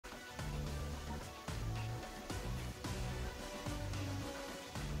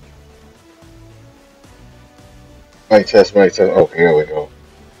Mic test, mic test. Okay, there we go.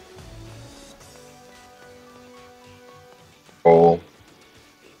 Oh,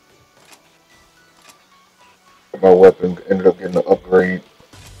 my weapon ended up getting an upgrade.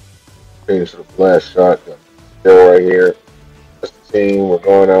 Changed to the blast shotgun. Still right here. That's the team. We're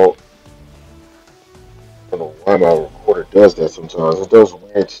going out. I don't know why my recorder does that sometimes. It does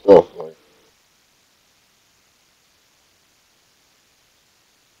weird stuff. Like,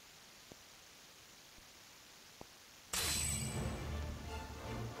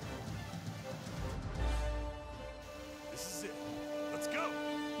 This is it. Let's go.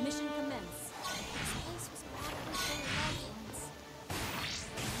 Mission commence. This place was probably full of loved ones.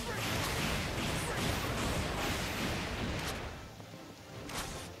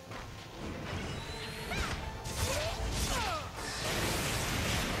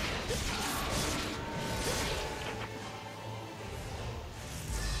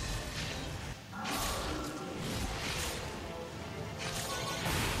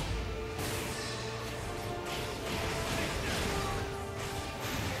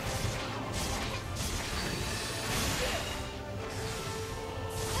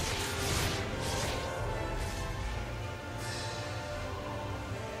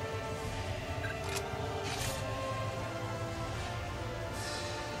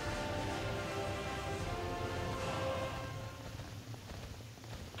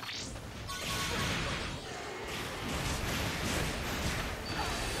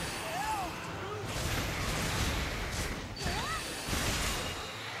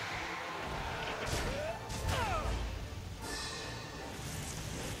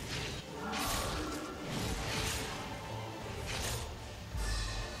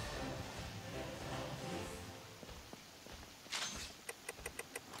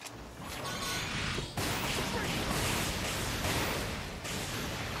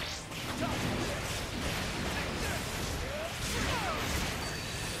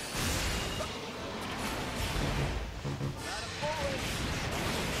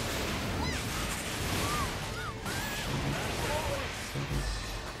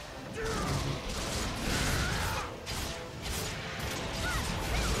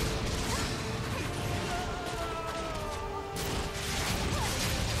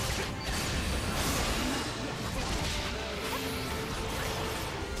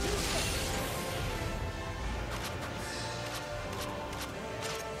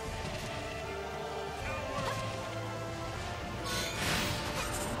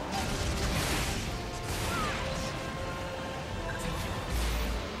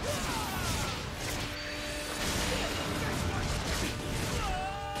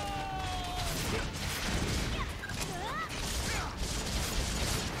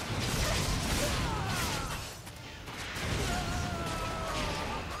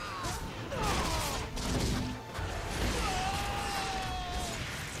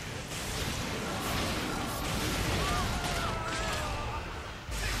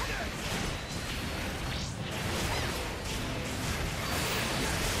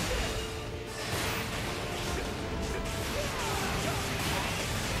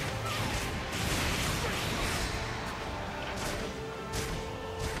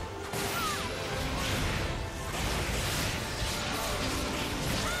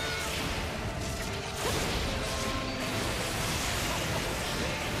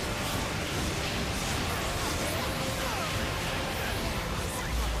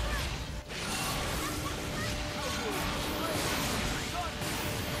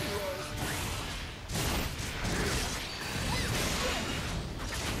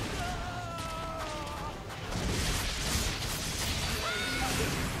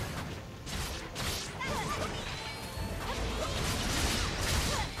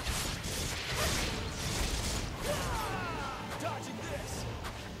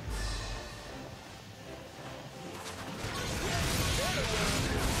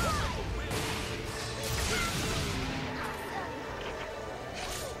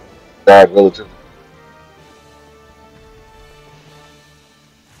 died relatively.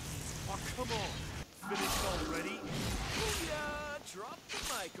 Oh, come on. Finished already? Booyah! Drop the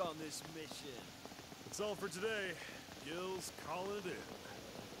mic on this mission. That's all for today. Gil's calling it in.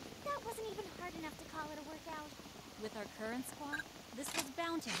 That wasn't even hard enough to call it a workout. With our current squad, this was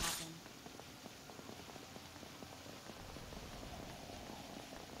bound to happen.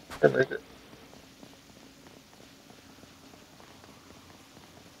 I make it.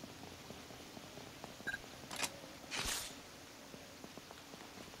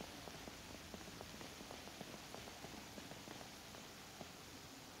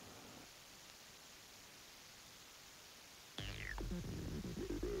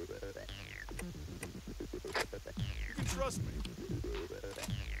 Trust me.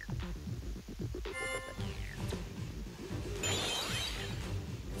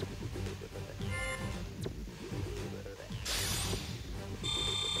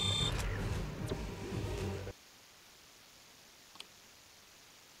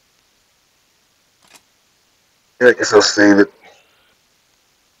 Yeah, I guess I'll save it.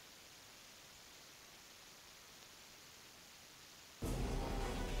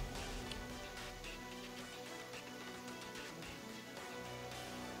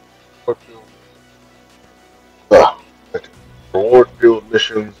 Ah, reward field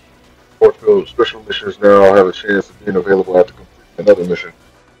missions, reward field special missions now have a chance of being available after completing another mission.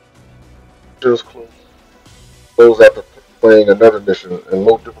 Missions close after playing another mission, and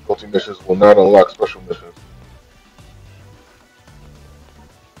low difficulty missions will not unlock special missions.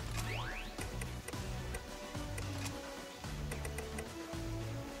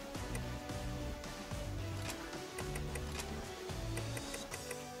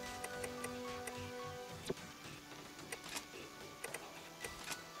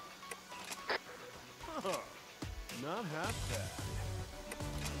 Huh. Not half bad.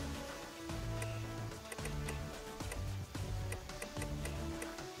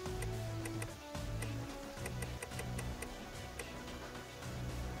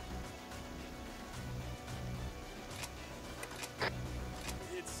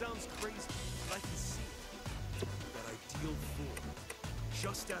 It sounds crazy, but I can see it. That ideal form,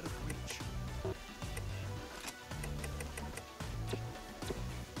 just out of reach.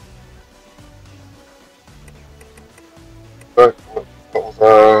 But what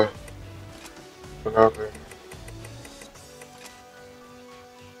was another?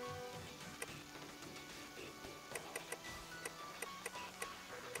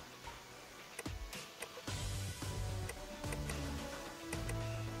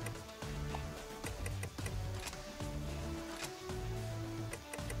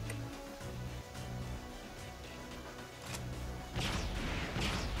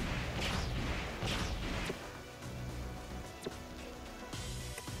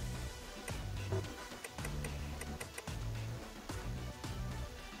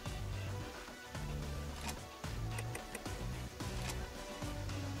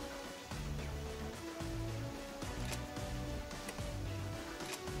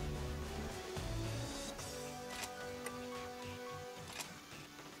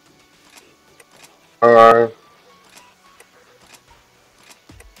 Uh,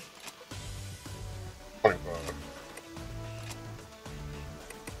 25.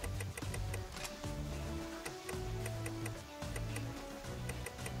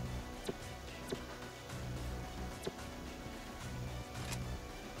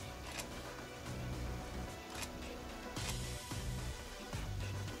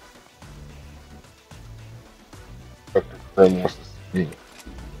 Dr. Grim wants to see me.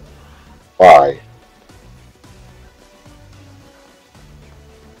 Why?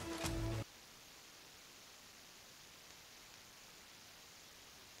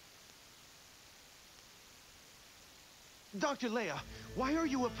 Dr. Leia, why are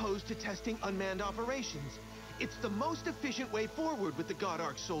you opposed to testing unmanned operations? It's the most efficient way forward with the God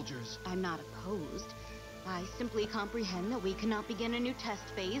Arc soldiers. I'm not opposed. I simply comprehend that we cannot begin a new test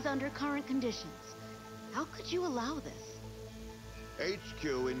phase under current conditions. How could you allow this? HQ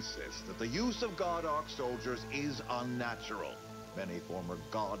insists that the use of God Arc soldiers is unnatural. Many former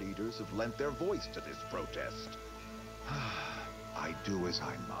God Eaters have lent their voice to this protest. I do as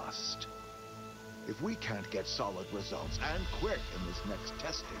I must. If we can't get solid results, and quick, in this next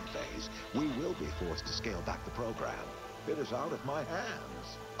testing phase, we will be forced to scale back the program. It is out of my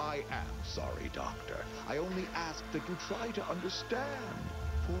hands. I am sorry, Doctor. I only ask that you try to understand,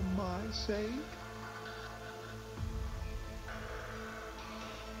 for my sake.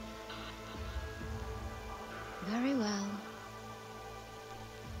 Very well.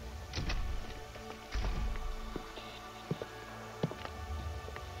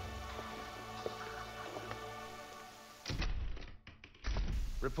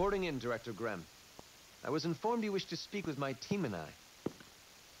 Reporting in, Director Grem. I was informed you wish to speak with my team and I.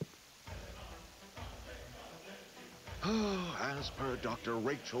 As per Dr.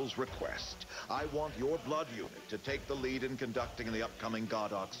 Rachel's request, I want your blood unit to take the lead in conducting the upcoming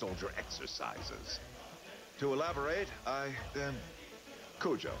God Arc soldier exercises. To elaborate,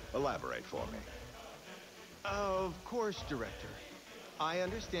 Cujo, elaborate for me. Of course, Director. I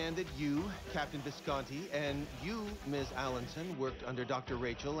understand that you, Captain Visconti, and you, Ms. Allenson, worked under Dr.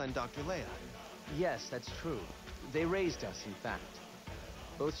 Rachel and Dr. Leia. Yes, that's true. They raised us, in fact.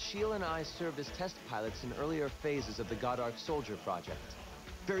 Both Sheila and I served as test pilots in earlier phases of the God Arc Soldier project.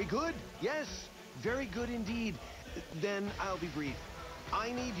 Very good. Yes, very good indeed. Then I'll be brief.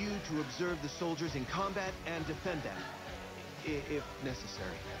 I need you to observe the soldiers in combat and defend them, if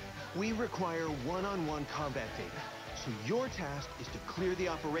necessary. We require one-on-one combat data, so your task is to clear the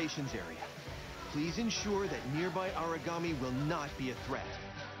operations area. Please ensure that nearby Aragami will not be a threat.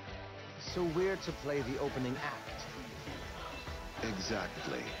 So we're to play the opening act.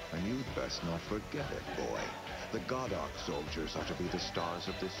 Exactly. And you'd best not forget it, boy. The Godok soldiers are to be the stars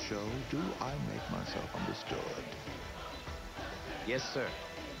of this show. Do I make myself understood? Yes, sir.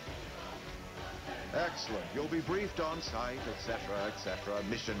 Excellent. You'll be briefed on site, etc.,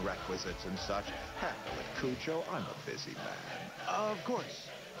 mission requisites and such. Handle it, Cujo. I'm a busy man. Of course.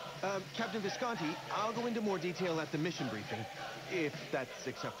 Captain Visconti, I'll go into more detail at the mission briefing, if that's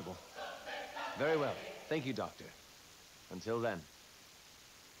acceptable. Very well. Thank you, Doctor. Until then.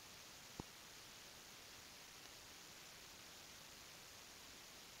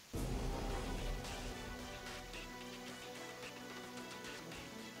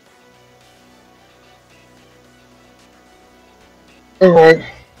 Alright.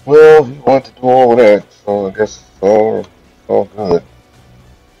 Well, you want to do all that, so I guess it's all good.